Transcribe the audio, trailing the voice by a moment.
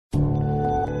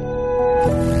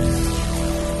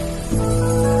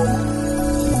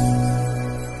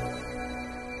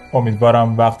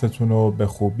امیدوارم وقتتون رو به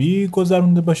خوبی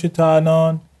گذرونده باشید تا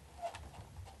الان.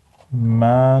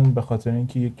 من به خاطر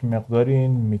اینکه یک مقداری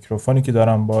این میکروفونی که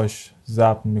دارم باش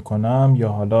ضبط میکنم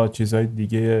یا حالا چیزهای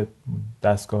دیگه،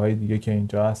 دستگاه‌های دیگه که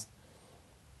اینجا هست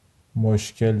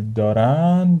مشکل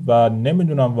دارن و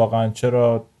نمیدونم واقعا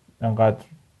چرا انقدر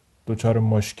دچار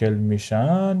مشکل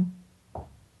میشن.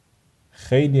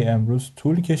 خیلی امروز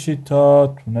طول کشید تا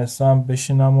تونستم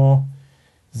بشینم و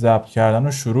ضبط کردن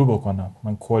رو شروع بکنم.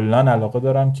 من کلا علاقه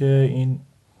دارم که این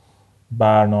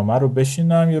برنامه رو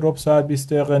بشینم یه ربع ساعت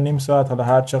 20 دقیقه نیم ساعت حالا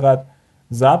هر چقدر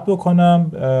ضبط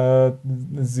بکنم،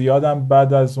 زیادم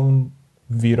بعد از اون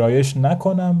ویرایش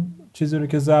نکنم چیزی رو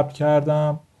که ضبط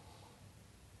کردم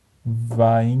و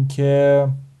اینکه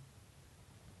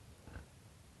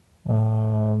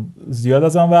زیاد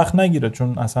ازم وقت نگیره،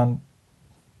 چون اصلا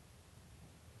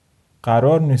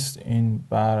قرار نیست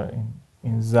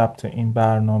این ضبط این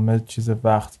برنامه چیز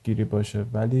وقت گیری باشه،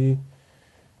 ولی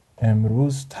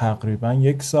امروز تقریبا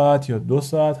 1 ساعت یا 2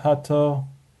 ساعت حتی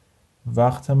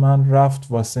وقت من رفت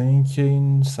واسه این که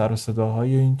این سر و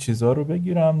صداهای این چیزا رو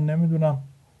بگیرم. نمیدونم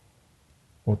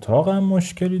اتاقم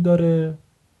مشکلی داره،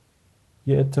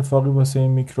 یه اتفاقی واسه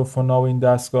این میکروفونا و این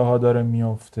دستگاه ها داره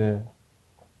میفته،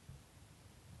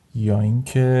 یا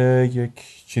اینکه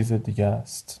یک چیز دیگه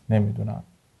است. نمیدونم.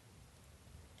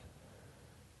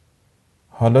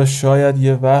 حالا شاید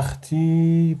یه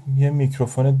وقتی یه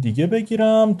میکروفون دیگه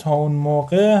بگیرم، تا اون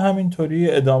موقع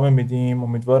همینطوری ادامه میدیم.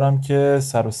 امیدوارم که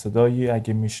سر و صدایی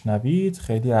اگه میشنوید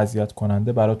خیلی اذیت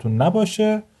کننده براتون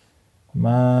نباشه.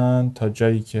 من تا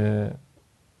جایی که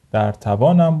در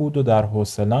توانم بود و در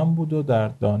حوصله‌ام بود و در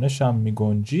دانشم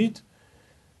میگنجید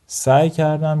سعی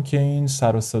کردم که این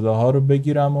سر و صداها رو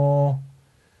بگیرم و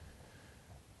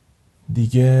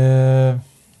دیگه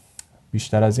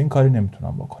بیشتر از این کاری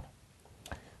نمیتونم بکنم.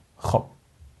 خب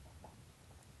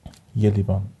یه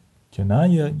لیوان که نه،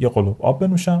 یه قلوب آب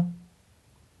بنوشم.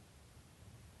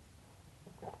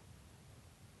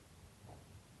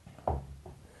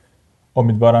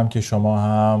 امیدوارم که شما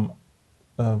هم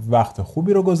وقت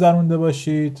خوبی رو گذرونده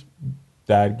باشید،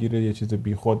 درگیر یه چیز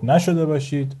بیخود نشده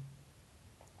باشید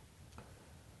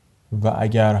و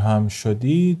اگر هم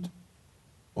شدید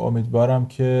امیدوارم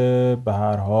که به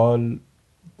هر حال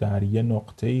در یه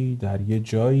نقطه‌ای، در یه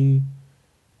جایی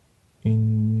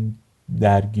این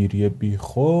درگیری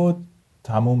بیخود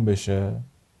تموم بشه،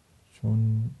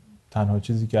 چون تنها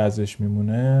چیزی که ازش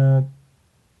میمونه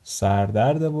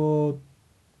سردرده و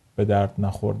به درد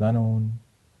نخوردن اون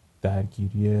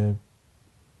درگیری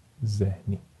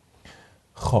ذهنی.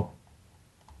 خب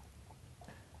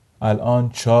الان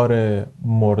 4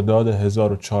 مرداد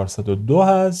 1402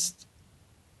 هست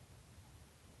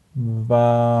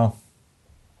و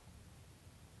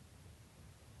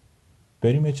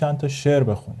بریم یه چند تا شعر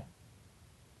بخونیم.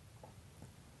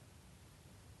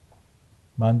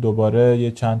 من دوباره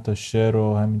یه چند تا شعر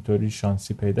رو همینطوری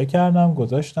شانسی پیدا کردم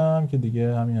گذاشتم که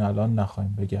دیگه همین الان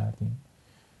نخواهیم بگردیم.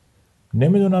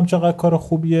 نمیدونم چقدر کار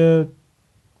خوبیه،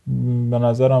 به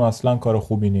نظرم اصلا کار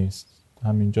خوبی نیست.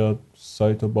 همینجا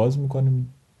سایت رو باز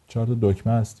میکنیم، 4 تا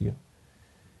دکمه هست دیگه،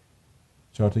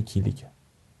 4 تا کلیکه.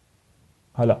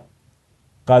 حالا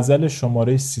غزل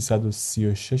شماره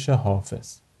 336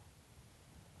 حافظ.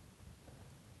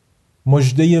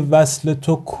 مژده وصل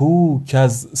تو کو که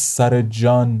از سر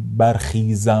جان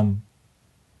برخیزم،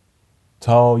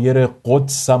 طایر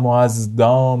قدسم و از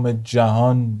دام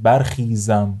جهان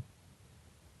برخیزم.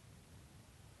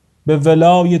 به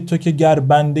ولای تو که گر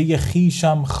بنده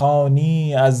خویشم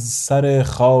خوانی، از سر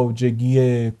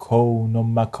خواجگی کون و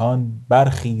مکان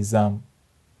برخیزم.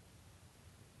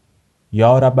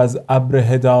 یا رب از ابر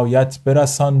هدایت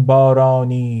برسان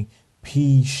بارانی،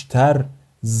 پیشتر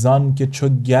زان که چو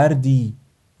گردی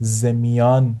ز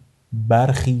میان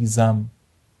برخیزم.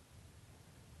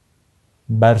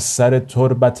 بر سر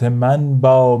تربت من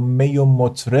با می و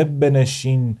مطرب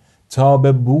بنشین، تا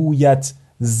به بویت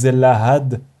ز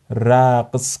لحد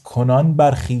رقص کنان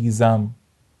برخیزم.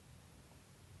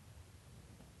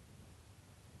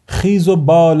 خیز و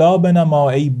بالا بنما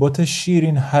ای بت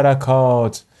شیرین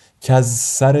حرکات، کز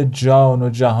سر جان و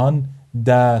جهان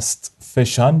دست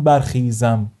فشان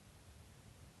برخیزم.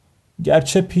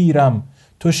 گرچه پیرم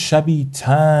تو شبی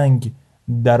تنگ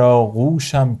در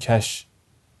آغوشم کش،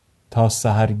 تا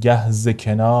سحرگه ز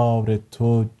کنار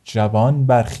تو جوان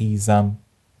برخیزم.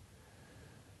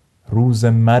 روز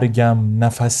مرگم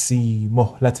نفسی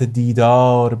مهلت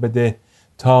دیدار بده،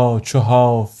 تا چو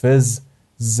حافظ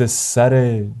ز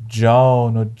سر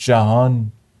جان و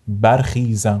جهان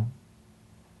برخیزم.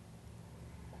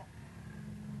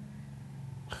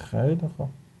 خیلی خوب،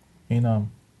 اینم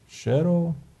شعر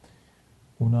و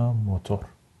اونم موتور.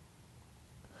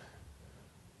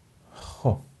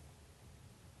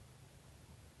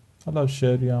 حالا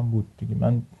شعری هم بود دیگه.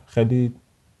 من خیلی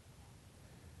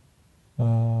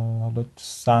حالا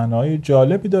صحنه‌های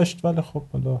جالبی داشت، ولی خب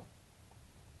حالا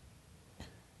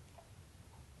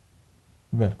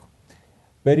ول کن.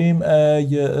 بریم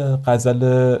یه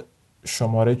غزل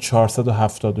شماره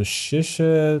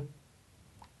 476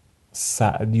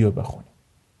 سعدی رو بخونیم.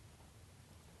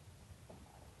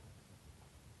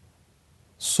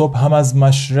 صبح هم از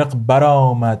مشرق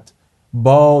برآمد،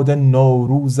 باد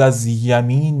نوروز از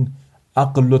یمین،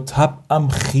 عقل و طبعم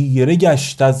خیره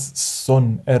گشت از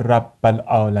صنع رب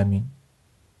العالمین.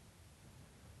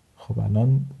 خب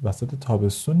الان وسط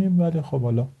تابستونیم، ولی خب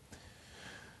حالا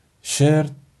شعر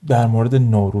در مورد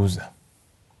نوروزه.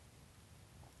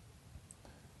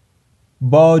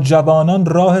 با جوانان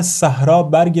راه صحرا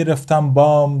برگرفتم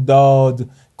بامداد،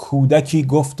 کودکی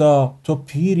گفتا تو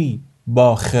پیری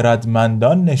با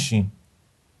خردمندان نشین.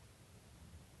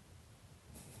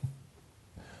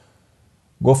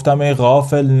 گفتم ای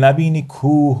غافل نبینی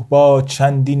کوه با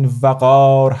چندین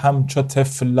وقار، همچو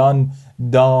طفلان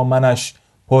دامنش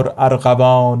پر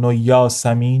ارغوان و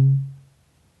یاسمین.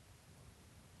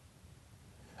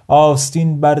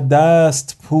 آستین بر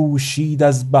دست پوشید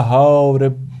از بهار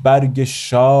برگ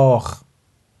شاخ.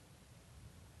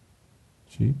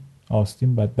 چی؟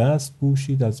 آستین بر دست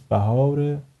پوشید از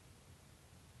بهار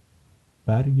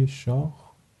برگ شاخ؟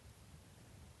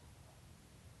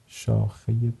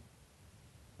 شاخه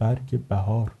برگ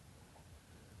بهار.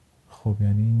 خب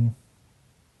یعنی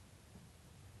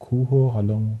کوه و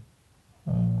حالا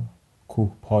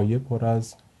کوه پایه پر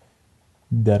از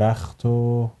درخت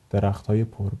و درخت‌های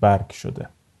پربرگ شده.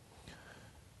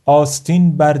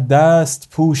 آستین بر دست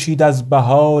پوشید از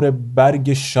بهار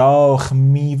برگ شاخ،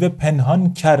 میوه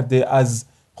پنهان کرده از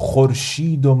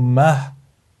خورشید و مه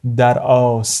در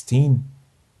آستین.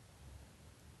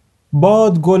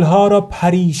 باد گلها را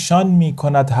پریشان می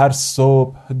کند هر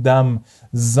صبح دم،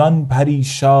 زان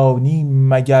پریشانی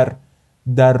مگر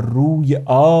در روی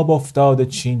آب افتاده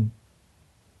چین.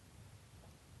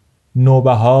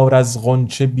 نوبهار از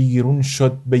غنچه بیرون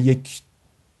شد به یک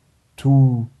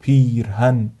تو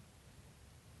پیرهن،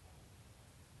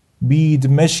 بید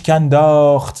مشک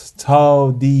انداخت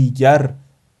تا دیگر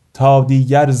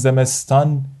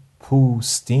زمستان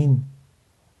پوستین.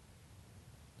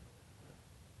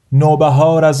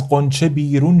 نوبهار از غنچه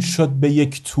بیرون شد به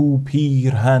یک تو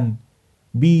پیرهن،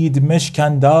 بید مشک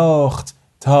انداخت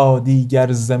تا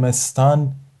دیگر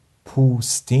زمستان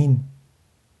پوستین.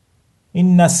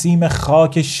 این نسیم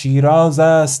خاک شیراز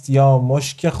است یا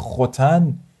مشک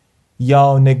ختن،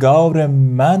 یا نگار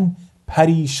من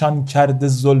پریشان کرده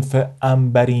زلف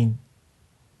عنبرین.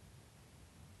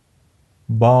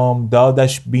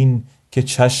 بامدادش بین که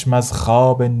چشم از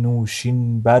خواب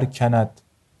نوشین برکند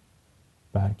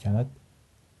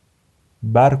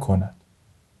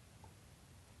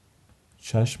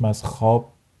چشم از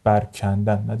خواب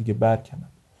برکندن، نه دیگه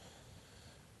برکند.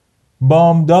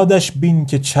 بامدادش بین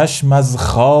که چشم از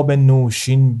خواب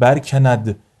نوشین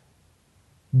برکند،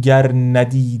 گر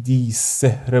ندیدی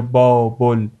سحر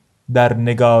بابل در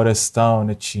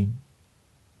نگارستان چین.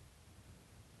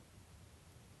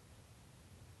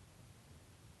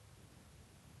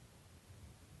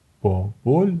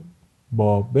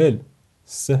 بابل،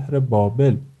 سحر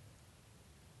بابل.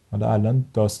 حالا الان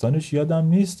داستانش یادم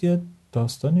نیست. یه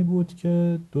داستانی بود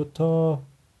که 2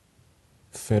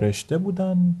 فرشته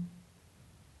بودن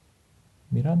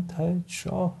میرن ته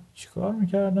چاه، چیکار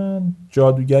میکردن؟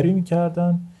 جادوگری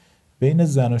میکردن، بین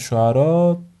زن و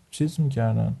شوهرها چیز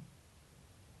میکردن،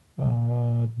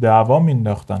 دعوا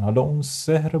مینداختن. حالا اون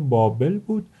سحر بابل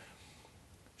بود.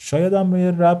 شاید هم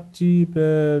یه ربطی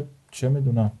به چه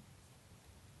میدونم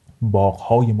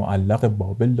باغ‌های معلق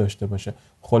بابل داشته باشه.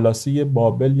 خلاصه یه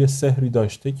بابل یه سحری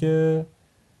داشته که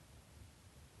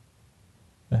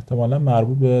احتمالا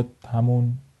مربوط به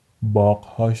همون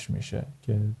باغ‌هاش میشه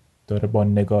که داره با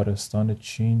نگارستان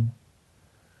چین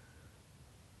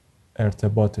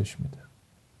ارتباطش میده.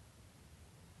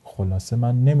 خلاصه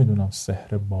من نمیدونم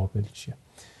سحر بابل چیه.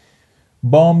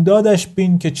 بامدادش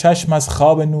بین که چشم از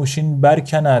خواب نوشین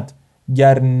برکند،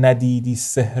 گر ندیدی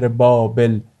سحر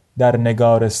بابل در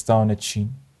نگارستان چین.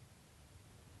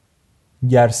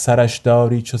 گر سرش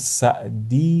داری چو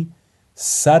سعدی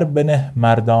سر بنه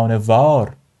مردانه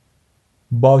وار،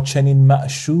 با چنین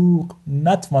معشوق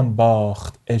نتوان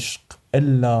باخت عشق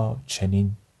الا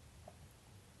چنین.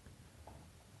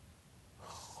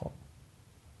 خب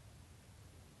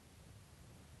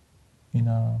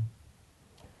اینم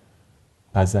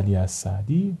غزلی از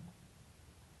سعدی.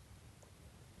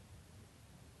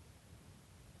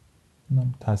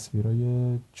 اینم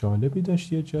تصویرای جالبی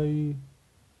داشت. یه جایی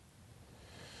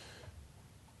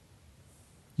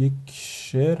یک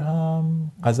شعر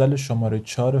هم، غزل شماره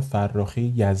 4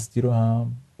 فرخی یزدی رو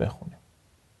هم بخونیم.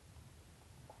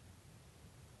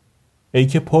 ای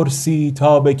که پرسی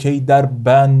تا به کی در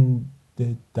بند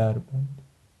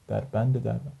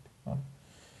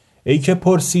ای که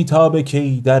پرسی تا به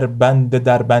کی در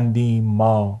بندیم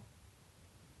ما،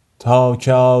 تا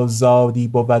که آزادی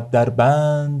بود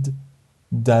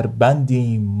در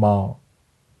بندیم ما.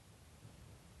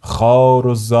 خوار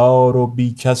و زار و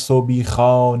بی کس و بی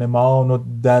خانمان و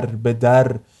در به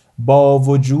در، با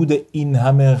وجود این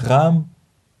همه غم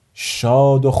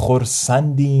شاد و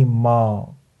خرسندیم ما.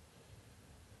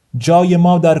 جای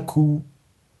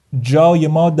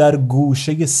ما در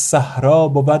گوشه صحرا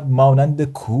بود مانند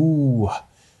کوه،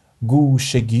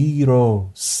 گوشه گیر و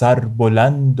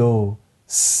سربلند و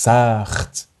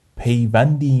سخت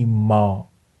پیوندیم ما.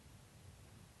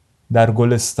 در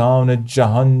گلستان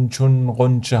جهان چون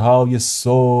غنچه های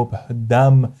صبح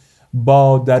دم،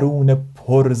 با درون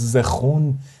پر ز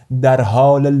خون در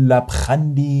حال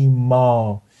لبخندیم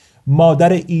ما.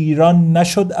 مادر ایران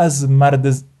نشد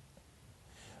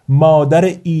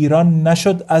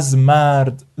از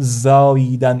مرد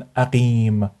زاییدن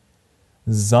عقیم،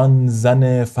 زان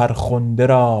زن فرخنده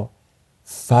را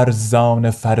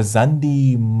فرزانه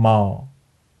فرزندیم ما.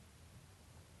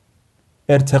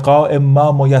 ارتقاء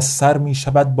ما میسر می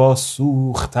شود با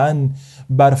سوختن،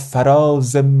 بر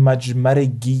فراز مجمر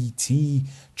گیتی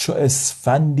چو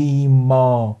اسفندیم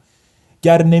ما.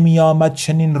 گر نمی آمد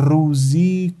چنین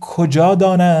روزی کجا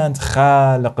دانند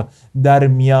خلق، در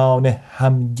میان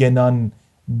همگنان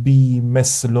بی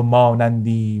مثل و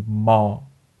مانندیم ما.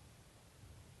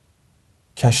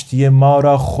 کشتی ما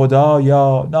را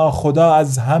خدایا ناخدا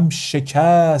از هم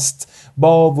شکست،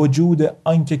 با وجود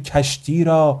آنکه کشتی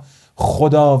را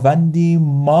خداوندیم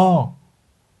ما.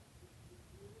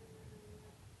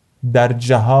 در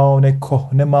جهان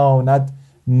کهنه ماند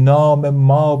نام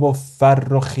ما و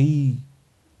فرخی،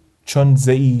 چون ز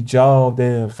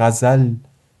ایجاد غزل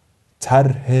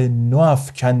طرح نو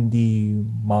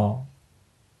افکندیم ما.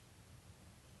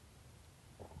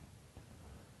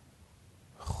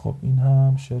 خب این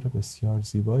هم شعر بسیار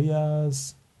زیبایی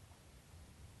از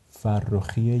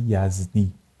فرخی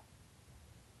یزدی.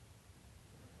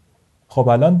 خب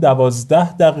الان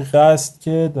 12 دقیقه است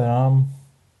که دارم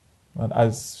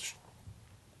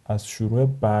از شروع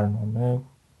برنامه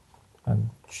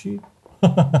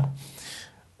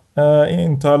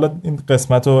این تا حالا این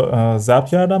قسمت رو ضبط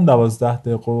کردم. 12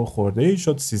 دقیقه و خورده ای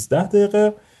شد، 13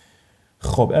 دقیقه.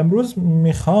 خب امروز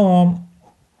میخوام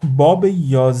باب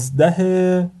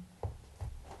 11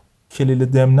 کلیله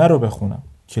دمنه رو بخونم.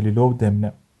 کلیله و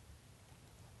دمنه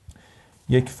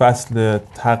یک فصل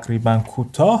تقریبا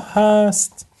کوتاه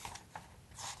هست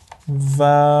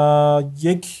و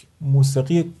یک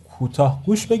موسیقی کوتاه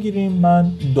گوش بگیریم، من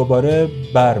دوباره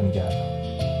برمیگردم.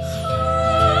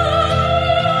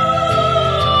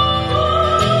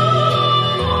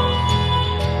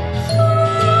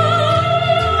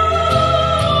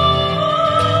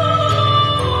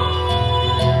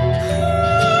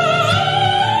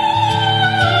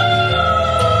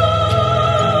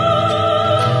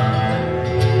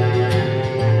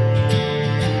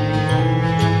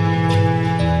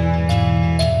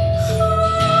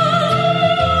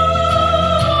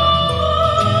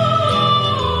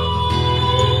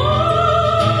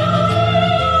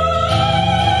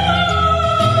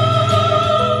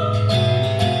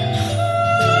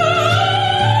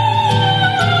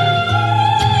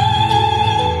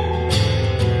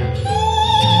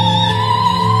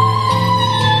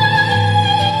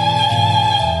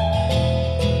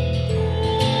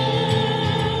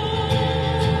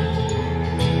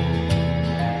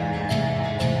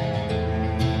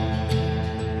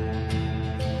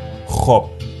 خب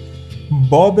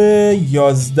باب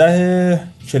 11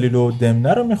 کلیله و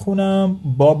دمنه رو میخونم.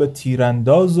 باب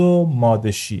تیرانداز و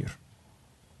ماده شیر.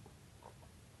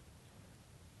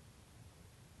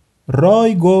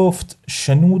 رای گفت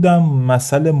شنودم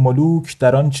مثل ملوک،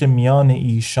 در آنچه میان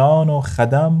ایشان و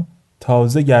خدم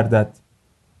تازه گردد.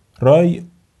 رای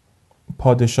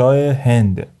پادشاه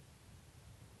هند،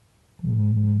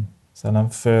 مثلا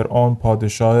فرعون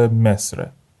پادشاه مصر،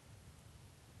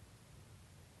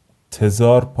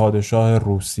 تزار پادشاه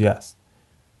روسیه است.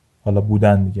 حالا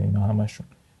بودن دیگه اینا همشون،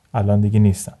 الان دیگه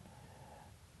نیستن.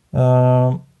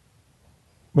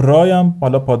 رای هم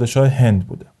حالا پادشاه هند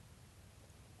بوده.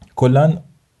 کلن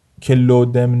کلیله و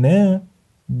دمنه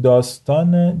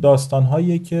داستان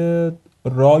هایی که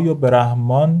رای و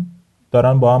برهمان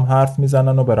دارن با هم حرف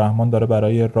میزنن و برهمان داره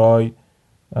برای رای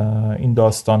این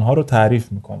داستان ها رو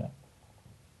تعریف میکنه.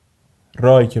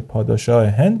 رای که پادشاه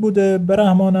هند بوده،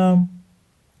 برهمانم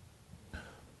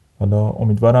حالا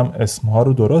امیدوارم اسمها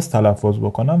رو درست تلفظ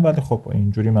بکنم، ولی خب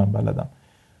اینجوری من بلدم.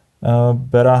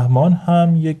 برهمان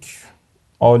هم یک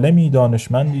عالمی،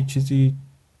 دانشمندی، چیزی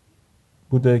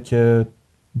بوده که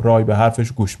رای به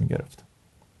حرفش گوش میگرفت.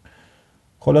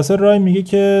 خلاصه رای میگه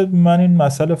که من این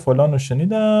مسئله فلان رو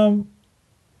شنیدم.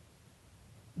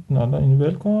 حالا این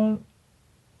ول کن.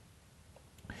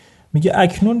 میگه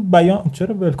اکنون بیان،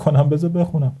 چرا ول کنم، بذار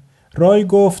بخونم. رای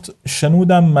گفت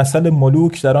شنودم مثل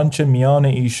ملوک در آنچه میان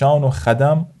ایشان و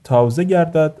خدم تازه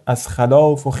گردد، از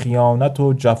خلاف و خیانت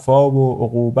و جفا و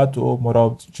عقوبت و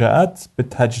مراجعت به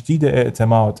تجدید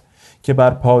اعتماد که بر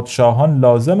پادشاهان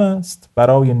لازم است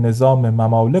برای نظام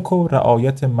ممالک و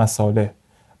رعایت مصالح،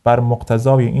 بر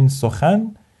مقتضای این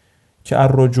سخن که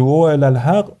الرجوع الی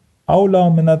الحق اولی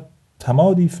من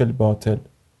التمادی فی الباطل،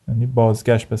 یعنی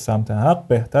بازگشت به سمت حق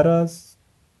بهتر از،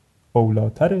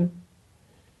 اولاتره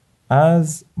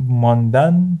از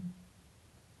ماندن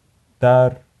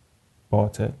در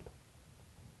باطل.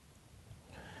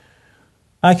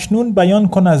 اکنون بیان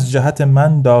کن از جهت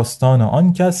من داستان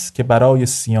آن کس که برای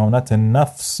صیانت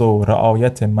نفس و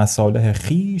رعایت مصالح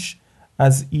خیش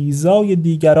از ایذای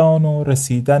دیگران و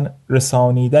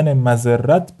رسانیدن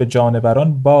مضرت به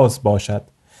جانوران باز باشد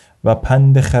و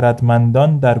پند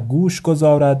خردمندان در گوش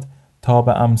گذارد تا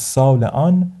به امثال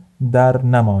آن در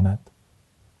نماند.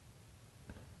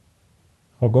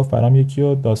 خب گفت برام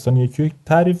داستان یکی رو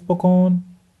تعریف بکن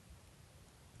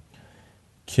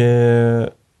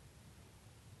که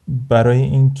برای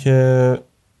اینکه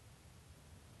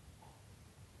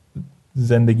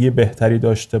زندگی بهتری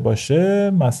داشته باشه،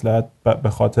 مصلحت به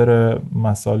خاطر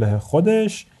مصالح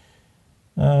خودش،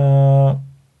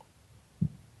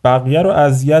 بقیه رو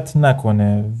اذیت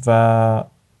نکنه و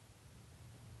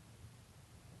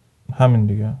همین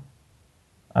دیگه،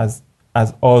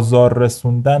 از آزار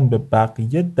رسوندن به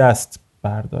بقیه دست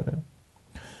برداره.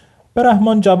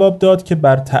 برهمان جواب داد که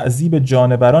بر تعذیب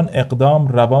جانوران اقدام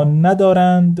روان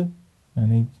ندارند،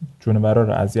 یعنی جانوران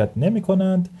را اذیت نمی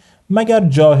کنند، مگر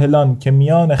جاهلان که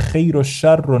میان خیر و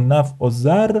شر و نفع و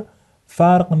ضر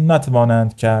فرق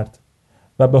نتوانند کرد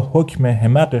و به حکم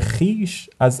حمق خیش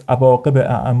از عواقب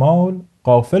اعمال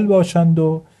غافل باشند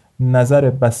و نظر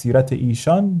بصیرت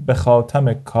ایشان به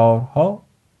خواتم کارها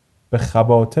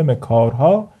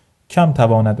کم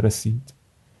تواند رسید.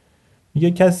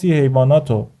 یه کسی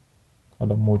حیوانات و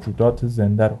حالا موجودات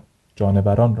زنده رو،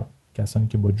 جانوران رو، کسانی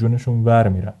که با جونشون ور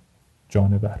میرن،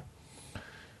 جانور،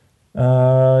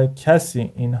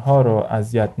 کسی اینها رو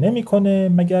اذیت نمیکنه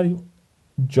مگر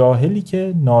جاهلی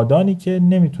که، نادانی که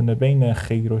نمیتونه بین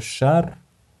خیر و شر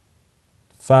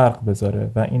فرق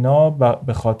بذاره و اینا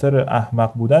به خاطر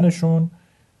احمق بودنشون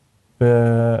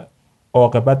به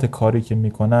عاقبت کاری که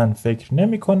میکنن فکر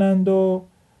نمیکنند و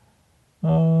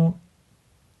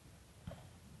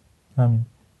همین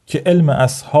که علم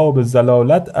اصحاب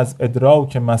ضلالت از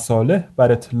ادراک مصالح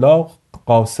بر اطلاق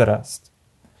قاصر است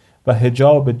و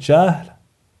حجاب جهل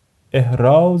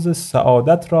احراز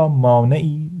سعادت را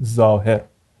مانعی ظاهر.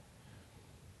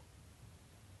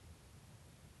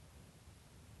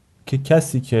 که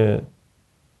کسی که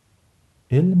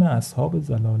علم اصحاب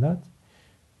ضلالت،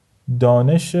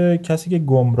 دانش کسی که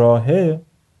گمراهه،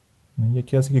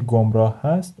 یکی کسی که گمراه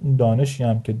هست، اون دانشی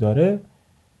هم که داره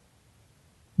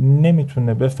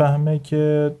نمیتونه بفهمه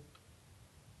که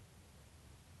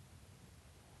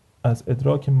از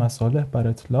ادراک مصالح بر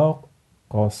اطلاق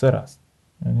قاصر است،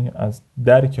 یعنی از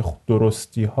درک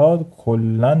درستی ها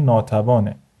کلا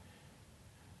ناتوانه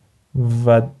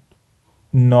و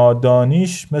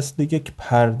نادانیش مثل یک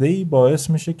پرده‌ای باعث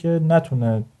میشه که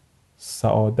نتونه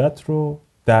سعادت رو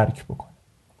درک بکنه.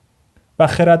 و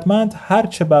خردمند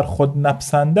هرچه بر خود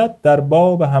نپسندد در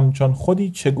باب همچون خودی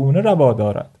چگونه روا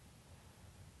دارد.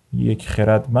 یک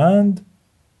خردمند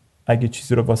اگه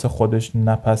چیزی رو واسه خودش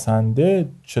نپسنده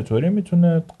چطوری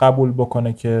میتونه قبول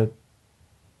بکنه که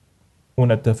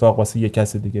اون اتفاق واسه یک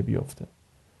کسی دیگه بیفته؟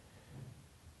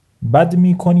 بد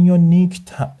میکنی و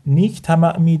نیک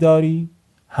طمع میداری،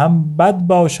 هم بد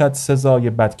باشد سزای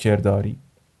بد کرداری.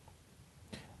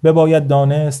 بباید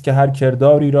دانست که هر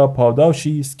کرداری را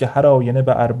پاداشی است که هر آینه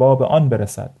به ارباب آن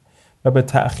برسد و به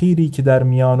تأخیری که در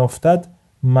میان افتد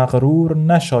مغرور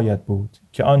نشاید بود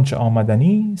که آنچه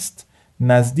آمدنی است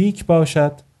نزدیک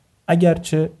باشد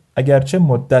اگرچه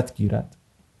مدت گیرد.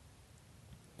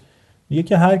 میگه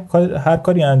که هر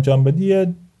کاری انجام بدی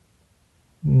یه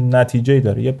نتیجه‌ای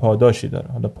داره، یه پاداشی داره.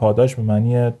 حالا پاداش به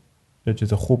معنی یه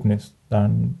چیز خوب نیست، در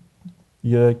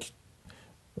یک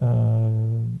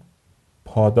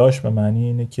پاداش به معنی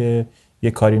اینه که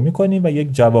یه کاری میکنی و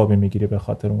یک جوابی میگیری به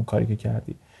خاطر اون کاری که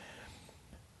کردی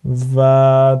و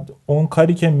اون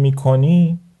کاری که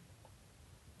میکنی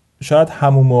شاید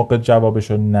همون موقع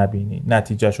جوابشو نبینی،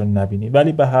 نتیجهشو نبینی،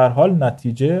 ولی به هر حال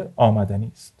نتیجه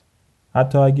آمدنی است،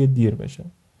 حتی اگه دیر بشه.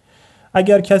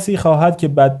 اگر کسی خواهد که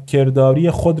بدکرداری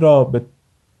خود را به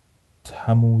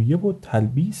تمویه و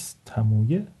تلبیس،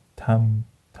 تمویه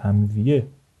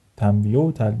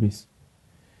و تلبیس،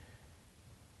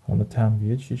 حالا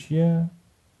تمویه چیه؟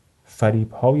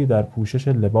 فریب های در پوشش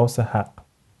لباس حق.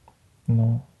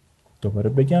 اینو دوباره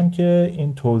بگم که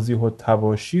این توضیح و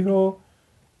تواشی رو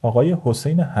آقای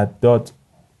حسین حداد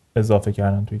اضافه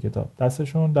کردن توی کتاب،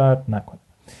 دستشون درد نکنه.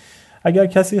 اگر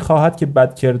کسی خواهد که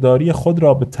بدکرداری خود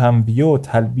را به تمویه و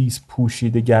تلبیس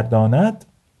پوشیده گرداند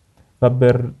و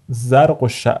به زرق و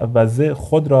شعوذه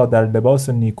خود را در لباس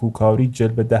نیکوکاری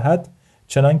جلوه دهد،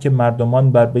 چنان که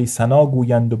مردمان بر وی ثنا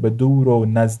گویند و به دور و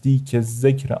نزدیک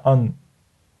ذکر آن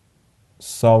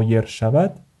سایر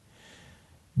شود،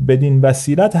 بدین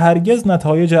وسیلت هرگز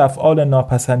نتایج افعال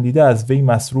ناپسندیده از وی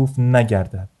مصروف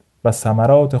نگردد و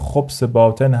ثمرات خبث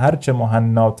باطن هرچه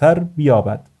مهناتر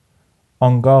بیابد،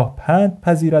 آنگاه پند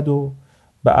پذیرد و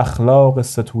به اخلاق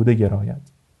ستوده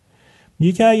گراید.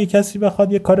 میگه که اگه کسی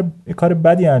بخواد یه کار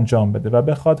بدی انجام بده و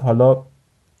بخواد حالا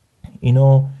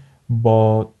اینو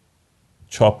با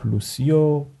چاپلوسی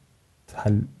و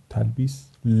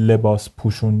تلبیس، لباس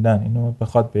پوشوندن، اینو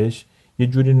بخواد بهش یه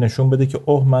جوری نشون بده که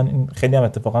اوه من خیلی هم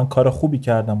اتفاقا کار خوبی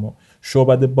کردم و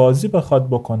شعبده بازی بخواد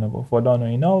بکنه و فلان و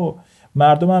اینا و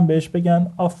مردم هم بهش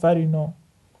بگن آفرین و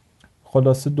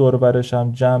خلاصه دور برش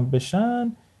هم جمع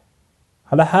بشن،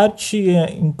 حالا هر چی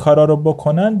این کارا رو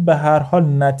بکنن به هر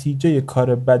حال نتیجه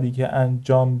کار بدی که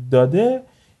انجام داده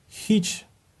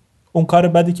اون کار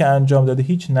بدی که انجام داده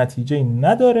هیچ نتیجه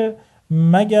نداره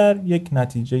مگر یک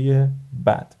نتیجه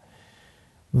بد،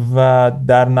 و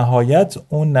در نهایت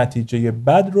اون نتیجه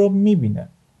بد رو میبینه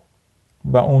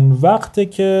و اون وقته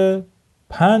که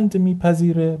پند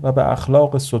میپذیره و به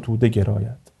اخلاق ستوده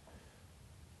گراید.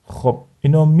 خب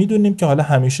اینو میدونیم که حالا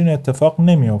همیشه این اتفاق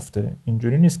نمیافته،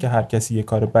 اینجوری نیست که هر کسی یه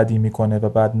کار بدی میکنه و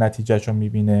بعد نتیجهشو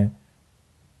میبینه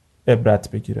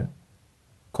عبرت بگیره.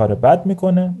 کار بد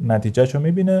میکنه، نتیجهشو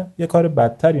میبینه، یه کار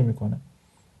بدتری میکنه.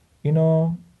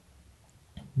 اینو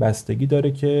بستگی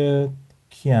داره که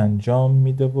کی انجام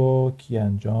میده و کی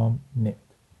انجام نمیده.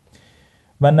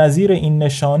 و نظیر این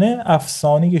نشانه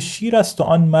افسانه شیر است و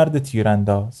آن مرد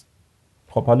تیرانداز.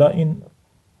 خب حالا این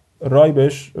رای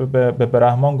بهش به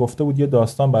برهمان گفته بود یه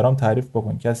داستان برام تعریف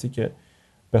بکن، کسی که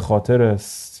به خاطر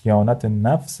صیانت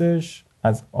نفسش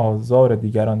از آزار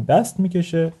دیگران دست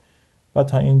میکشه. و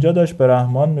تا اینجا داشت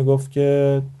برهمان میگفت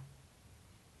که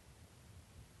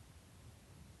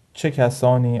چه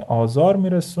کسانی آزار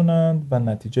میرسونند و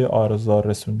نتیجه آزار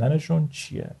رسوندنشون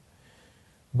چیه.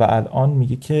 و الان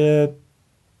میگه که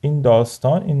این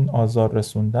داستان، این آزار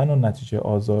رسوندن و نتیجه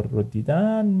آزار رو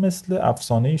دیدن مثل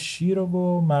افسانه شیر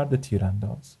و مرد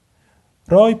تیرانداز.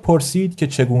 رای پرسید که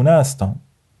چگونه استان؟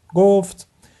 گفت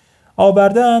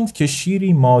آورده اند که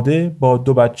شیری ماده با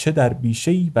 2 بچه در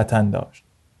بیشه‌ای وطن داشت.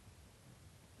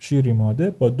 شیری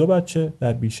ماده با 2 بچه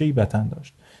در بیشه‌ای وطن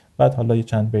داشت. بعد حالا یه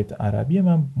چند بیت عربی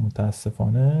من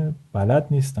متاسفانه بلد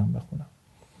نیستم بخونم.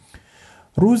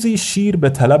 روزی شیر به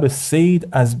طلب صید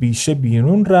از بیشه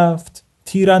بیرون رفت،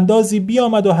 تیراندازی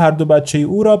بیامد و هر 2 بچه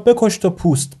او را بکشت و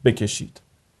پوست بکشید.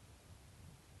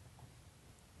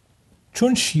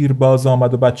 چون شیر باز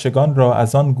آمد و بچگان را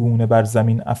از آن گونه بر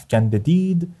زمین افکنده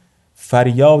دید،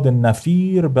 فریاد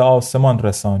نفیر به آسمان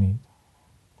رسانید.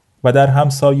 و در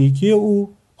همسایگی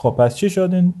او خب پس چی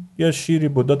شد؟ این یه شیری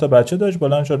بود 2 تا بچه داشت،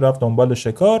 بلند شد رفت دنبال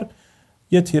شکار،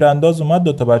 یه تیرانداز اومد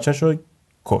 2 تا بچه‌شو رو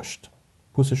کشت،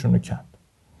 پوستشون رو کند.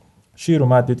 شیر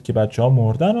اومد دید که بچه ها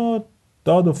مردن و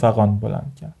داد و فغان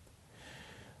بلند کرد.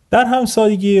 در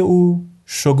همسایگی او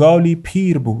شغالی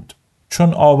پیر بود،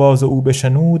 چون آواز او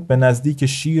بشنود به نزدیک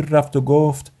شیر رفت و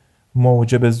گفت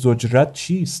موجب زجرت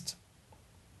چیست؟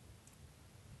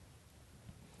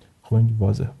 خب این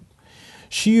واضح بود.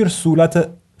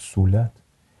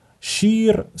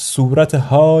 شیر صورت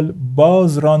حال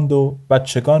باز راند و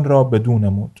بچگان را بدون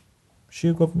نمود.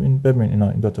 شیر گفت ببین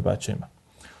این 2 تا بچه من.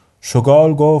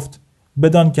 شغال گفت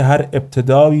بدان که هر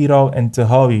ابتدایی را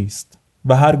انتهایی است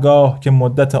و هرگاه که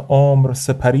مدت عمر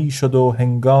سپری شد و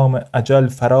هنگام اجل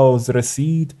فراز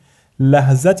رسید،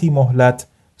 لحظتی مهلت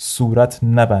صورت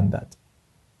نبندد.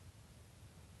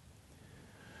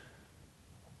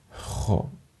 خب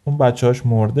اون بچه‌هاش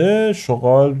مرده،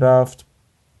 شغال رفت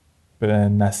به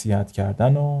نصیحت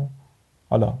کردن و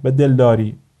حالا به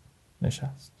دلداری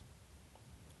نشست.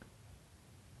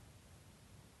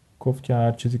 گفت که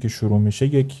هر چیزی که شروع میشه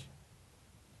یک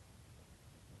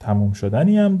تموم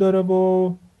شدنی هم داره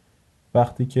و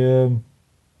وقتی که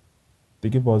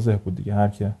دیگه واضح بود دیگه هر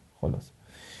که خلاص.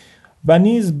 و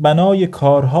نیز بنای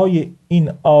کارهای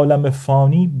این عالم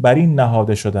فانی بر این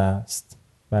نهاده شده است.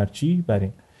 بر چی؟ بر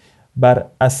این: بر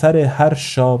اثر هر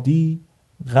شادی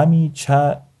غمی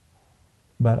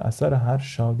بر اثر هر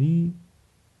شادی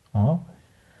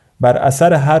بر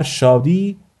اثر هر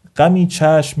شادی غمی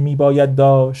چشم می باید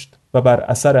داشت و بر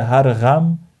اثر هر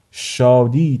غم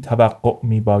شادی توقع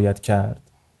می باید کرد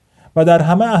و در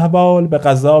همه احوال به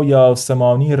قضای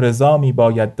آسمانی رضا می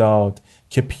باید داد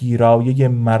که پیرایه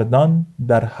مردان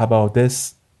در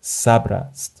حوادث صبر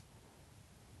است.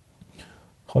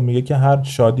 خب میگه که هر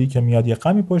شادی که میاد یه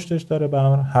غمی پشتش داره، به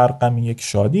هر غمی یک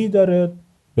شادی داره.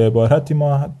 به عبارتی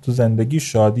ما تو زندگی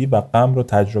شادی و غم رو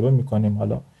تجربه میکنیم،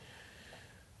 حالا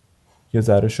یه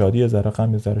ذره شادی یه ذره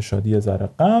غم، یه ذره شادی یه ذره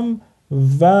غم،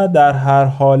 و در هر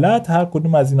حالت هر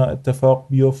کدوم از اینا اتفاق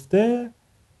بیفته،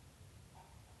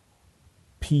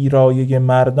 پیرایه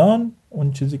مردان،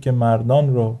 اون چیزی که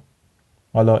مردان رو،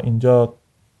 حالا اینجا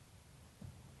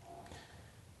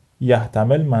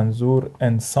یحتمل منظور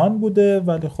انسان بوده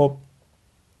ولی خب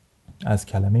از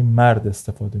کلمه مرد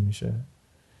استفاده میشه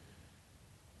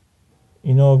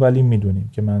اینو، ولی میدونیم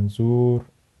که منظور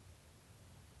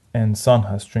انسان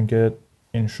هست چون که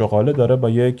این شغاله داره با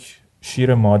یک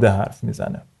شیر ماده حرف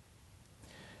میزنه.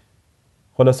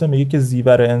 خلاصه میگه که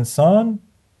زیور انسان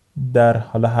در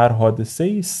حال هر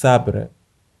حادثه‌ای صبره.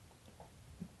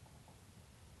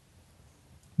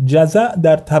 جزع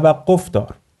در توقف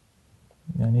دار،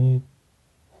 یعنی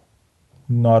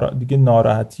دیگه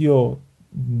ناراحتی و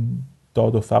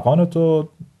داد و فغانتو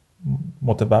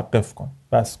متوقف کن،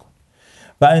 بس کن.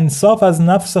 و انصاف از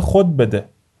نفس خود بده،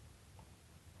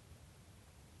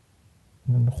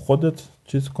 خودت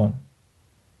چیز کن،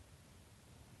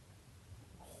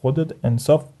 خودت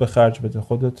انصاف به خرج بده،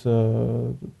 خودت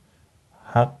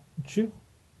حق چی؟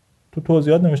 تو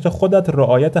توضیحات نوشته خودت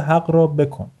رعایت حق را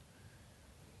بکن.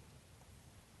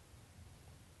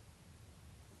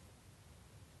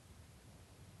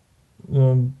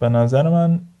 به نظر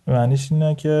من معنیش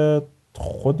اینه که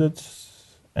خودت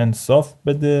انصاف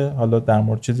بده، حالا در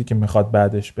مورد چیزی که میخواد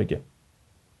بعدش بگه.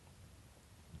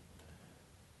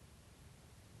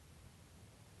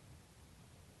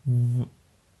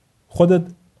 خودت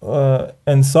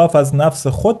انصاف از نفس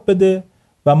خود بده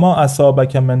و ما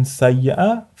اصابک من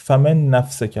سیئه فمن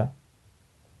نفسک.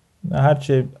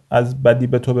 هرچه از بدی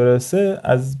به تو برسه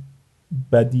از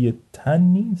بدی تن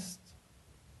نیست.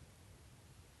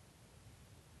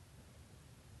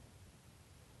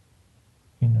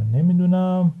 اینو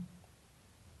نمیدونم،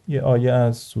 یه آیه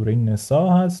از سوره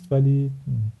نساء هست ولی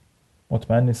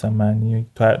مطمئن نیستم معنی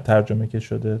ترجمه که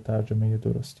شده ترجمه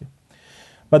درستی.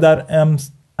 و در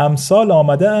امثال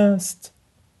آمده است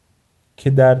که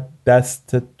در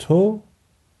دست تو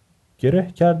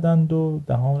گره کردند و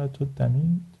دهان تو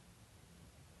دمید.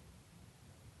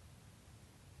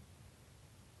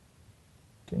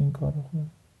 که این کار خوبه.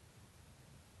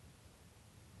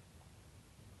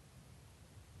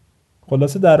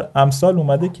 خلاصه در امثال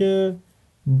اومده که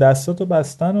دستاتو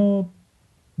بستن و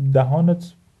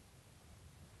دهانت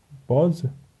بازه.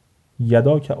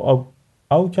 یداک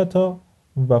اوکتا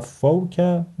و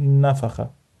فوک نفخه.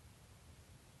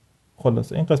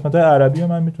 خلاصه این قسمت های عربی رو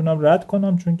من میتونم رد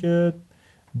کنم چون که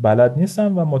بلد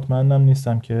نیستم و مطمئنم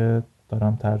نیستم که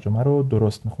دارم ترجمه رو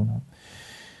درست میخونم.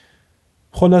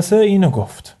 خلاصه اینو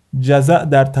گفت: جزع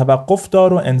در توقف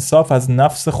دار و انصاف از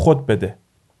نفس خود بده.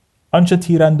 آنچه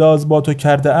تیرانداز با تو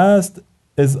کرده است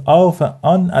اضعاف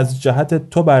آن از جهت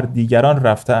تو بر دیگران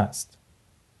رفته است.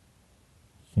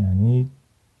 یعنی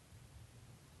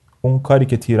اون کاری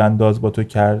که تیرانداز با تو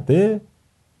کرده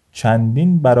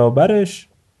چندین برابرش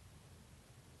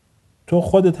تو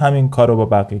خودت همین کار رو با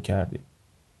بقیه کردی.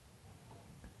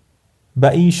 و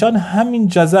ایشان همین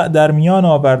جزع در میان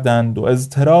آوردند و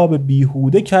اضطراب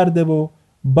بیهوده کرده و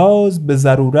باز به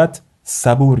ضرورت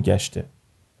صبور گشته.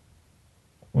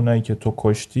 اونایی که تو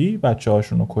کشتی، بچه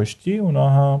هاشونو کشتی،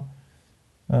 اونا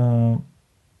هم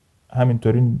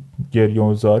همینطوری گریه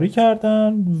و زاری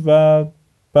کردن و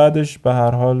بعدش به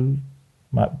هر حال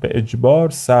به اجبار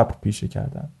صبر پیشه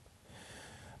کردن.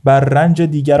 بر رنج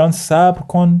دیگران صبر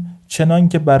کن چنان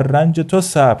که بر رنج تو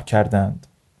صبر کردند.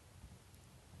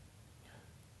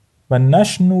 و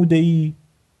نشنوده ای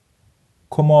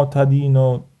کما تدین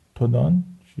و تدان.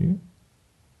 چی؟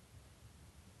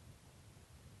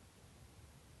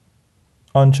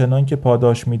 آنچنان که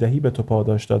پاداش میدهی به تو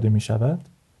پاداش داده می شود.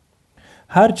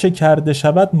 هر چه کرده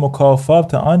شود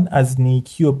مکافات آن از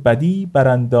نیکی و بدی بر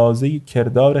اندازه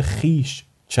کردار خیش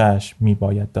چشم می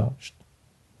باید داشت.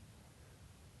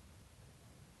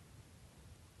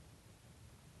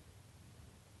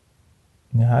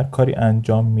 هر کاری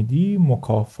انجام میدی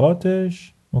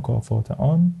مکافات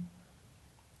آن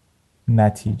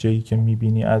نتیجه‌ای که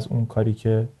میبینی از اون کاری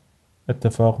که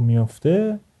اتفاق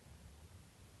میفته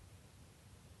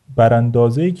بر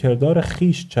اندازه کردار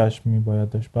خیش چشم میباید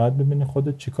داشت. باید ببینی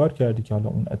خودت چی کار کردی که حالا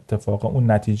اون اتفاق،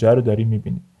 اون نتیجه رو داری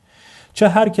میبینی. چه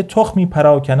هر که تخمی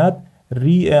پراکند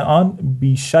ریع آن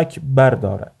بیشک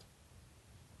بردارد.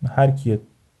 هر کی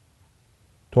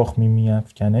تخمی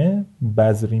میافکنه،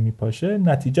 بذری میپاشه،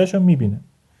 نتیجهشو میبینه.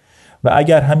 و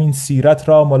اگر همین سیرت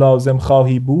را ملازم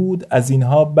خواهی بود، از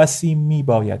اینها بسی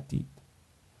میباید دید.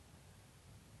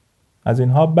 از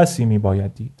اینها بسی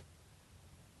میباید دید.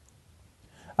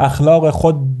 اخلاق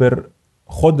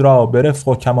خود را به رفق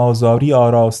و کمازاری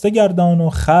آراسته گردان و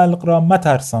خلق را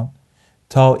مترسان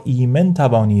تا ایمن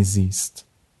توانی زیست.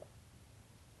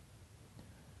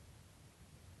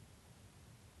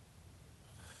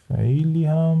 خیلی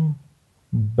هم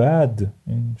بد.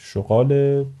 این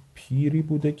شغال پیری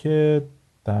بوده که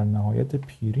در نهایت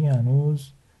پیری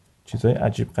هنوز چیزای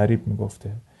عجیب غریب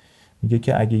میگفته. میگه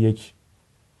که اگه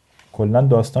کلن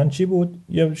داستان چی بود؟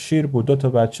 یه شیر بود، 2 تا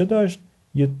بچه داشت،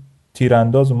 یه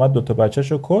تیرانداز اومد 2 تا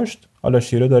بچه‌شو کشت. حالا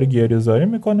شیره داره گریه زاری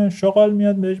میکنه، شغال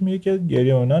میاد بهش میگه که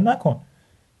گریه اونا نکن،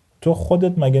 تو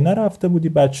خودت مگه نرفته بودی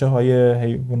بچه های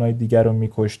حیوانای دیگر رو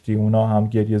میکشتی، اونا هم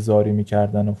گریه زاری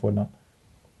میکردن و فلان.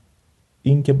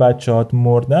 این که بچه هات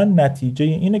مردن نتیجه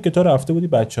اینه که تو رفته بودی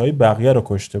بچه های بقیه رو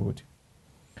کشته بودی.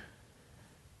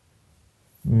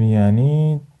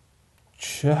 یعنی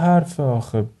چه حرف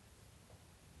آخه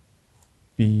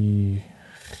بی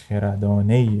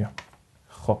خردانه ای.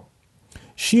 خب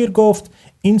شیر گفت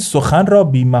این سخن را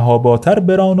بی محاباتر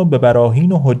بران و به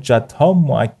براهین و حجت ها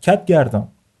مؤکد گردان.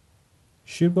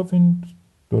 شیر گفت این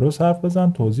درست حرف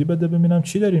بزن، توضیح بده ببینم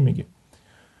چی داری میگی.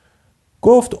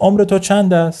 گفت عمر تو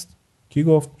چند است؟ کی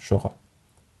گفت؟ شغال.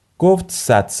 گفت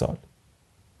 100 سال.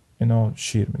 اینو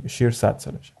شیر میگه، شیر 100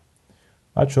 سالشه.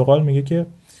 بعد شغال میگه که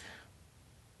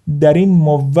در این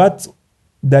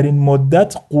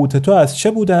مدت قوت تو از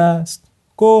چه بوده است؟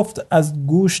 گفت از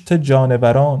گوشت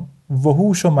جانوران،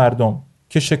 وحوش و مردم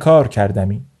که شکار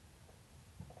کردمی.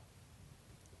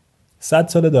 100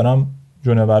 ساله دارم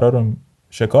جانورا رو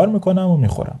شکار میکنم و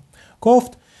میخورم.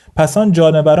 گفت پس آن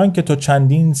جانوران که تو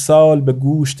چندین سال به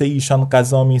گوشت ایشان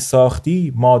غذا می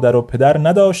ساختی، مادر و پدر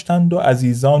نداشتند و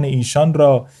عزیزان ایشان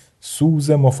را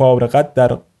سوز مفارقت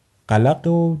در قلق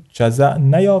و جزع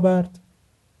نیاورد؟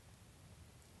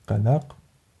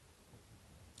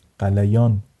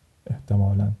 قلیان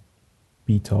احتمالاً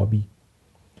بیتابی.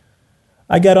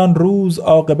 اگر آن روز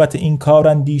عاقبت این کار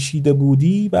اندیشیده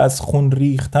بودی و از خون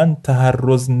ریختن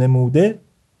تحرز نموده،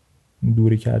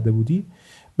 دوری کرده بودی،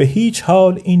 به هیچ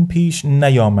حال این پیش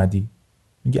نیامدی.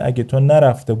 میگه اگه تو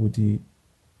نرفته بودی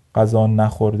غذا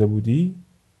نخورده بودی،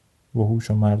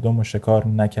 وحوش و مردم و شکار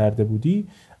نکرده بودی،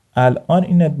 الان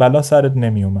این بلا سرت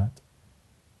نمی اومد.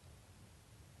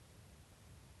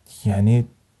 یعنی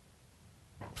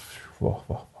واه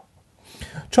واه.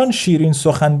 چون شیرین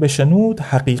سخن بشنود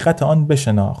حقیقت آن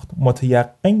بشناخت،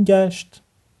 متیقن گشت،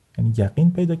 یعنی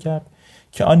یقین پیدا کرد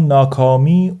که آن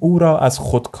ناکامی او را از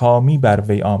خودکامی بر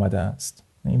وی آمده است.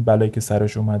 این بلایی که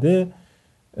سرش اومده،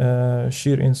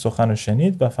 شیر این سخن رو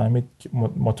شنید و فهمید،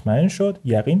 مطمئن شد،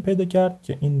 یقین پیدا کرد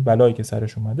که این بلایی که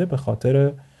سرش اومده به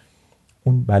خاطر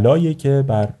اون بلایی که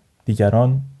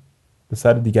به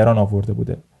سر دیگران آورده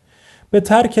بوده. به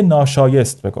ترک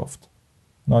ناشایست بگفت،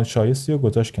 ناشایستی رو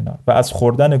گذاشت کنار، و از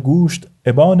خوردن گوشت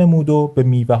ابا نمود و به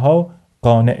میوه ها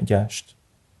قانع گشت.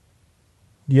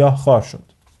 گیاه خوار شد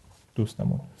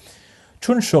دوستمون.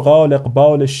 چون شغال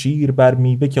اقبال شیر بر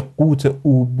میوه که قوت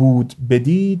او بود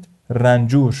بدید،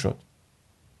 رنجور شد.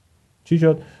 چی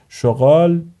شد؟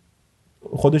 شغال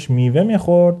خودش میوه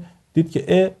میخورد، دید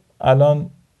که الان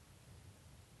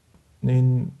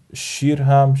این شیر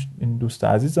هم، این دوست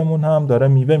عزیزمون هم داره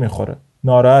میوه میخوره.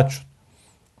 ناراحت شد.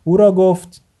 او را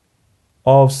گفت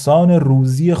آسان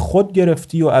روزی خود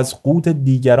گرفتی و از قوت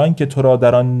دیگران که تو را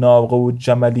در آن ناقه و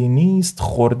جملی نیست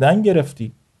خوردن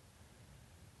گرفتی.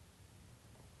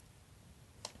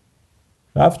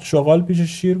 رفت شغال پیش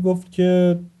شیر گفت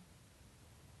که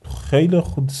خیلی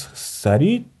خود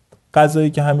سریع غذایی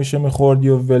که همیشه میخوردی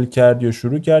و ول کردی و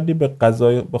شروع کردی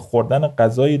به خوردن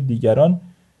غذای دیگران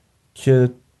که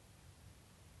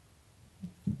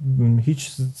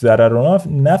هیچ ضرر و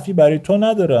نفعی برای تو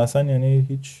نداره اصلا. یعنی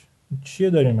هیچ چیه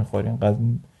داری میخوری؟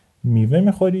 میوه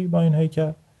میخوری با این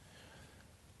هیکل؟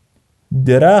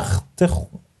 درخت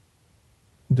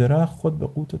خود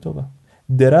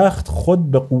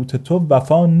به قوت تو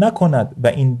وفا نکند و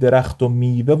این درخت و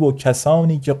میوه و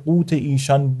کسانی که قوت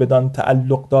ایشان بدان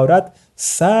تعلق دارد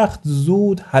سخت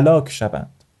زود هلاک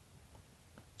شوند.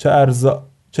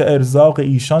 چه ارزاق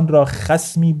ایشان را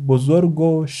خصمی بزرگ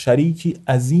و شریکی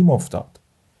عظیم افتاد.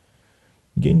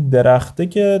 میگه این درخته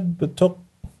که به تو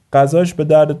غذاش به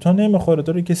درد تو نمیخوره،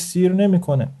 تو رو که سیر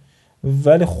نمیکنه،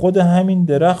 ولی خود همین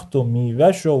درخت و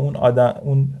میوهش و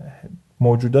اون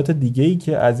موجودات دیگه‌ای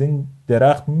که از این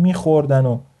درخت میخوردن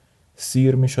و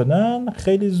سیر میشدن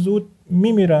خیلی زود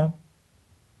میمیرن.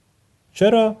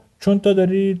 چرا؟ چون تو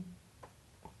داری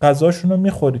غذاشون رو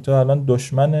میخوری، تو الان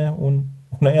دشمن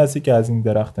اونایی هستی که از این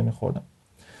درخته میخوردن.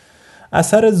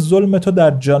 اثر ظلم تو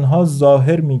در جانها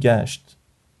ظاهر میگشت،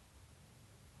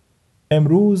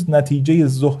 امروز نتیجه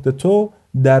زهد تو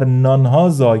در نانها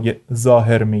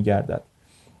ظاهر میگردد.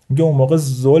 میگه اون موقع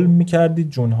ظلم میکردی،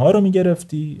 جونها رو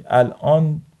میگرفتی،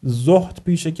 الان زهد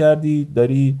پیشه کردی،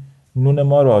 داری نون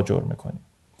ما رو آجر میکنی.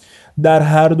 در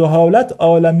هر دو حالت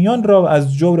عالمیان را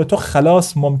از جور تو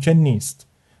خلاص ممکن نیست،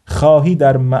 خواهی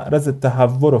در معرض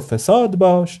تهور و فساد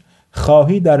باش،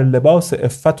 خواهی در لباس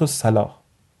عفت و صلاح.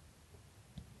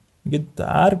 میگه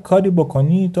هر کاری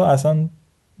بکنی تو اصلا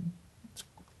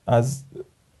از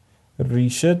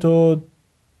ریشه تو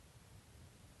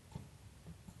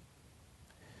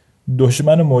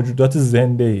دشمن موجودات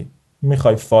زنده ای.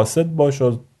 میخوای فاسد باش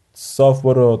و صاف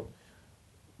برو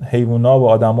حیوونا و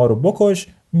آدما رو بکش،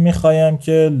 میخوایم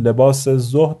که لباس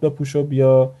زهد بپوش و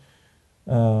بیا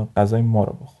غذای ما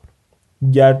رو بخور.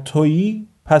 گر تویی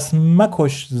پس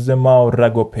مکش ز ما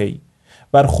رگ و پی،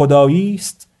 بر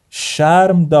خداییست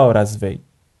شرم دار از وی.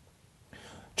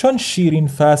 چون شیرین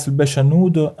فصل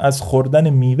بشنود و از خوردن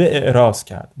میوه اعراض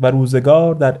کرد و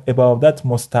روزگار در عبادت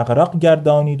مستغرق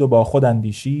گردانید و با خود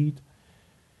اندیشید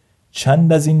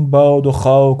چند از این باد و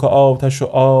خاک و آتش و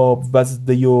آب و از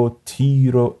دی و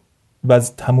تیر و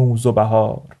از تموز و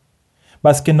بهار،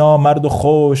 بس که نامرد و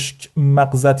خشک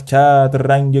مغزت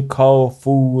کرد رنگ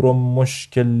کافور و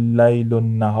مشک لیل و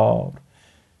نهار.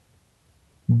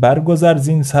 برگذر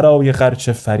زین سرای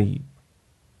غرچه فریب،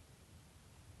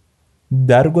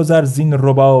 درگذر زین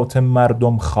رباط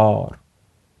مردم خار.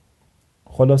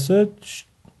 خلاصه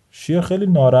شیر خیلی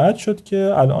ناراحت شد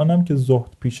که الانم که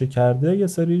زهد پیشه کرده یه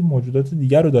سری موجودات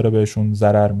دیگر رو داره بهشون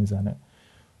ضرر میزنه.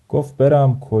 گفت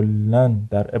برم کلن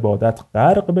در عبادت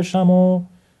غرق بشم و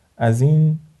از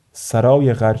این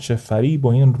سرای غرچه فریب و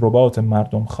این رباط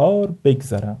مردم خار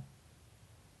بگذرم.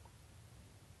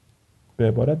 به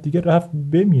عبارت دیگه رفت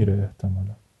بمیره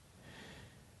احتمالا.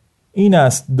 این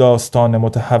است داستان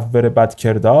متحور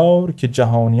بدکردار که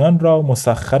جهانیان را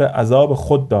مسخر عذاب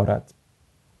خود دارد.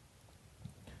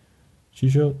 چی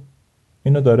شد؟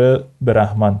 اینو داره به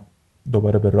رحمان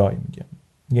دوباره به رای میگه.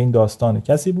 این داستان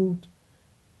کسی بود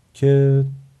که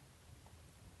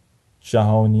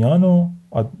جهانیان و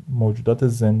موجودات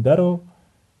زنده رو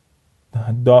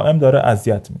دائم داره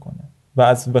اذیت میکنه و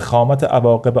از وخامت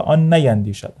عواقب آن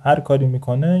نیندیشد. هر کاری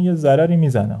میکنه یه ضرری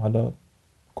میزنه، حالا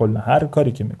کل هر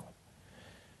کاری که میکنه،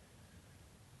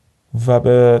 و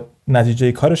به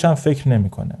نتیجه کارش هم فکر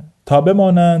نمیکنه تا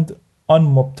بمانند آن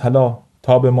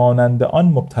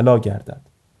مبتلا گردد.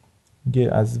 میگه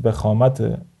از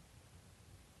وخامت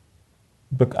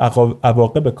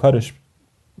عواقب کارش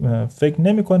فکر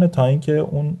نمیکنه تا اینکه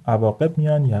اون عواقب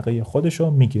میان یقه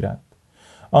خودشو میگیرند.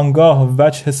 آنگاه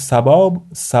وجه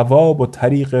ثواب و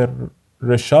طریق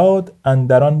رشاد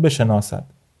اندران بشناسد.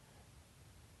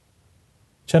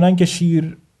 چنان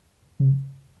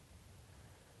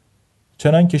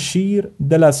که شیر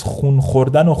دل از خون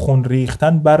خوردن و خون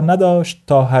ریختن بر نداشت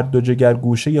تا هر دو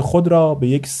جگرگوشه خود را به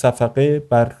یک صفقه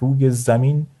بر روی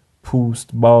زمین پوست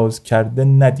باز کرده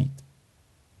ندید.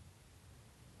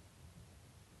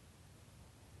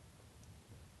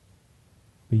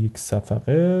 به یک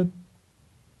صفقه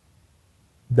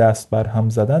دست بر هم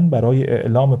زدن برای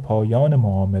اعلام پایان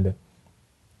معامله.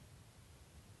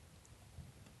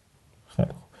 خیلی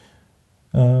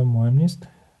خوب، مهم نیست.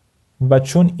 و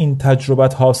چون این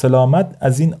تجربت حاصل آمد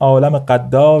از این عالم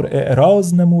قدار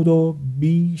اعراض نمود و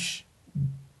بیش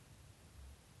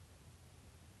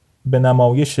به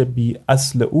نمایش بی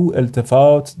اصل او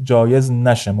التفات جایز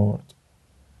نشمرد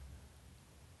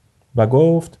و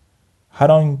گفت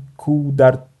هر آن کو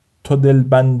در تو دل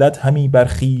بندد همی بر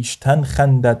خویشتن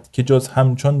خندد، که جز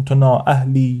همچون تو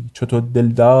نااهلی چو تو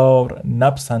دلدار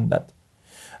نپسندد.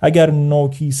 اگر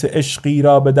نوکیس عشقی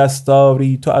را به دست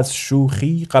آری تو از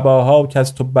شوخی، قباها که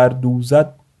از تو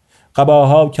بردوزد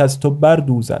کمرها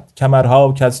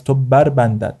که از تو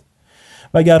بربندد.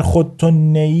 وگر خود تو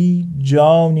نیی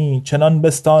جانی چنان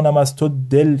بستانم از تو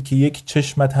دل، که یک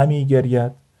چشمت همی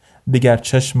گرید دگر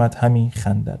چشمت همی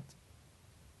خندد.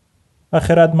 و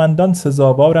خردمندان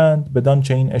سزاوارند بدان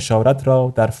چه این اشارت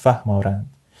را در فهم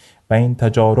آرند و این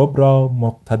تجارب را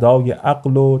مقتضای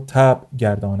عقل و طبع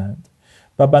گردانند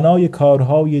و بنای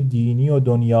کارهای دینی و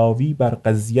دنیاوی بر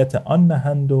قضیت آن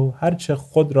نهند و هرچه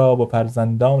خود را و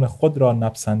فرزندان خود را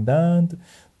نپسندند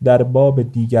در باب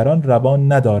دیگران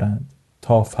روان ندارند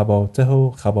تا فواتح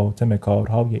و خواتم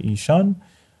کارهای ایشان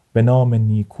به نام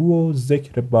نیکو و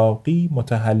ذکر باقی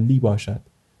متحلی باشد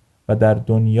و در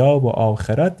دنیا و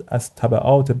آخرت از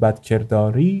تبعات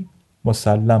بدکرداری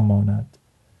مسلم ماند.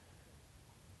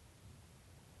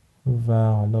 و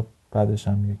حالا بعدش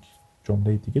هم یک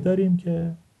جمله دیگه داریم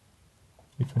که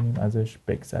میتونیم ازش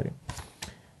بگذریم.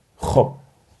 خب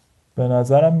به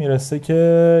نظرم میرسه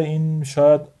که این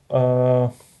شاید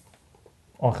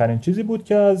آخرین چیزی بود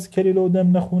که از کلیله و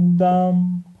دمنه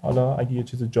خوندم. حالا اگه یه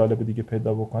چیز جالب دیگه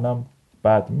پیدا بکنم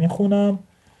بعد میخونم،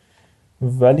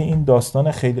 ولی این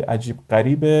داستان خیلی عجیب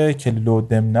غریب کلیله و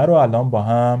دمنه رو الان با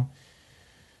هم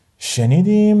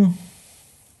شنیدیم.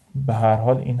 به هر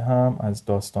حال این هم از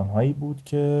داستانهایی بود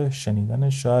که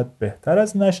شنیدنش شاید بهتر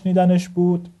از نشنیدنش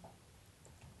بود،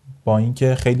 با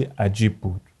اینکه خیلی عجیب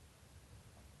بود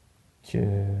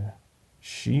که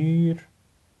شیر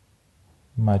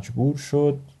مجبور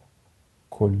شد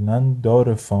کلاً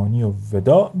دار فانی و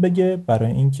وداع بگه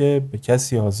برای اینکه به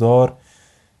کسی آزار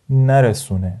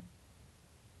نرسونه.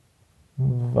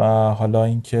 و حالا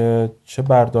اینکه چه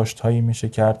برداشت هایی میشه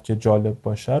کرد که جالب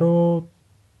باشه رو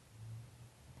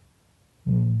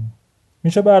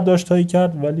میشه برداشت هایی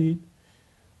کرد، ولی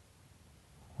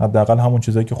حداقل همون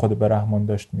چیزایی که خود برهمان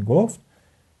داشت میگفت،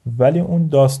 ولی اون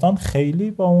داستان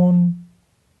خیلی با اون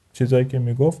چیزایی که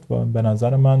میگفت به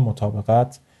نظر من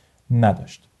مطابقت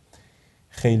نداشت.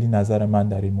 خیلی نظر من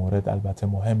در این مورد البته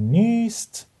مهم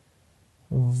نیست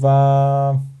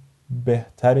و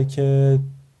بهتره که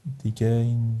دیگه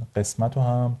این قسمت رو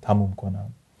هم تموم کنم.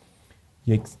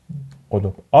 یک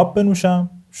قلوب آب بنوشم.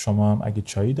 شما هم اگه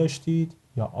چایی داشتید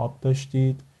یا آب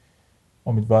داشتید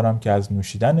امیدوارم که از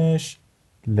نوشیدنش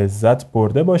لذت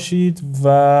برده باشید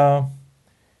و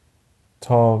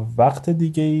تا وقت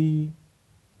دیگه‌ای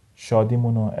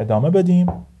شادیمون رو ادامه بدیم،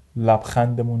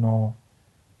 لبخندمون رو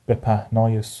به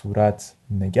پهنای صورت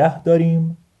نگه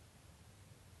داریم،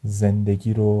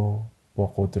 زندگی رو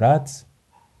با قدرت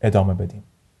ادامه بدیم.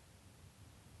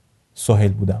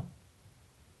 سهیل بودم.